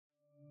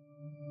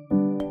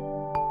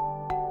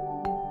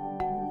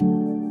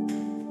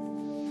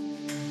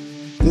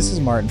This is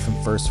Martin from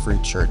First Free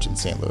Church in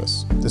St.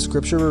 Louis. The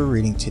scripture we're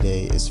reading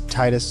today is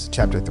Titus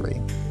chapter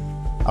 3.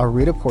 I'll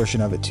read a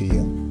portion of it to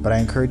you, but I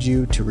encourage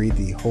you to read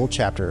the whole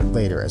chapter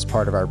later as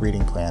part of our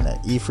reading plan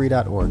at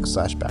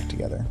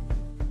efree.org/backtogether.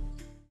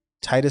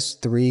 Titus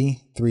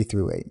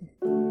 3:3-8.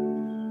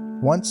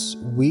 Once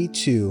we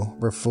too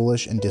were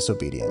foolish and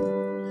disobedient.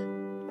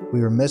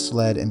 We were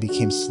misled and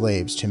became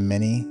slaves to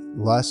many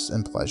lusts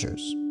and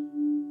pleasures.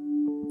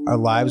 Our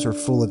lives were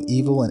full of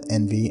evil and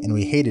envy, and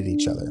we hated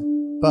each other.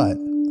 But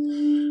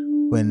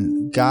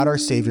when God our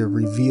Savior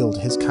revealed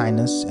his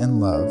kindness and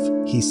love,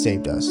 he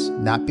saved us,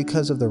 not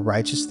because of the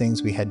righteous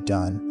things we had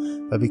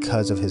done, but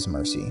because of his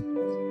mercy.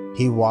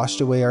 He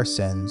washed away our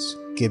sins,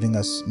 giving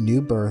us new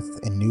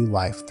birth and new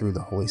life through the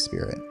Holy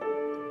Spirit.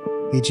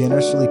 He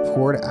generously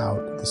poured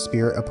out the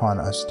Spirit upon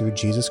us through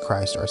Jesus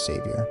Christ our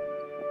Savior.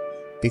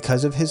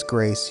 Because of his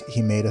grace,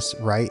 he made us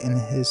right in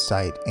his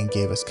sight and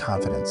gave us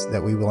confidence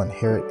that we will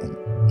inherit an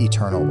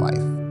eternal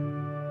life.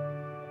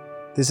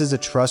 This is a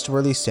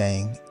trustworthy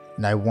saying,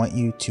 and I want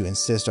you to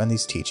insist on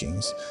these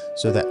teachings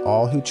so that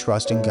all who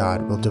trust in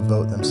God will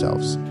devote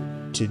themselves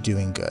to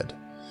doing good.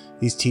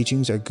 These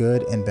teachings are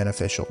good and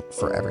beneficial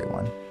for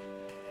everyone.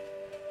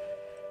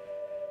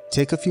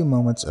 Take a few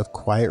moments of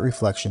quiet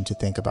reflection to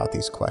think about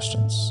these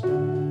questions.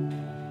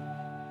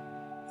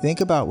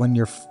 Think about when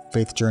your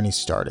faith journey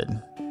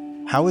started.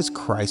 How has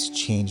Christ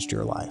changed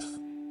your life?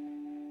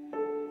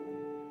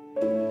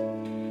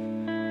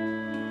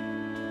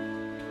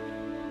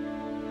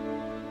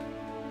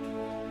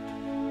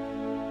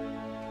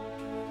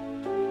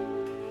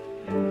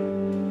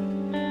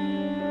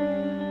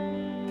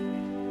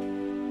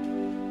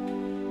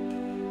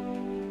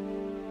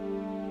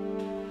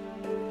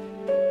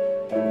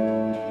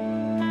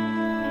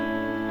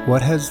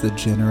 What has the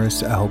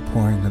generous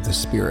outpouring of the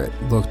Spirit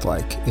looked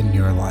like in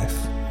your life?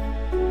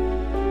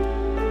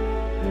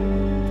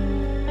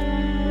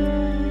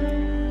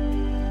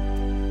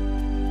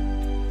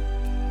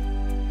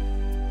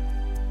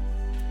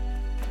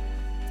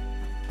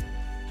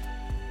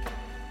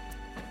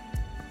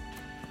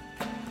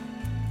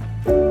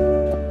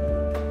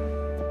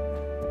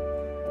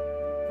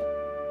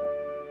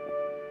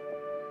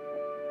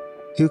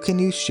 Who can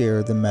you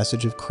share the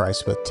message of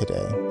Christ with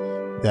today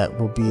that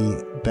will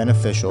be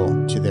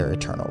beneficial to their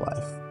eternal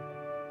life?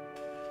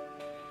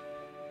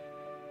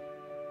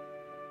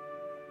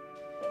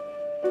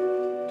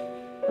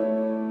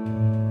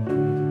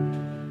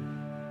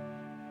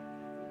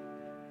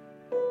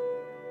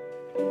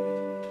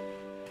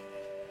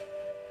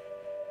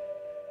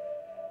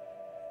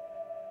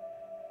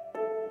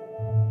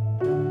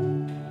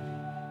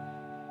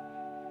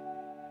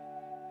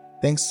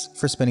 Thanks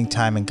for spending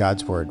time in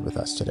God's Word with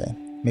us today.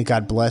 May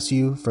God bless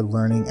you for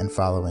learning and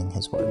following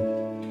his Word.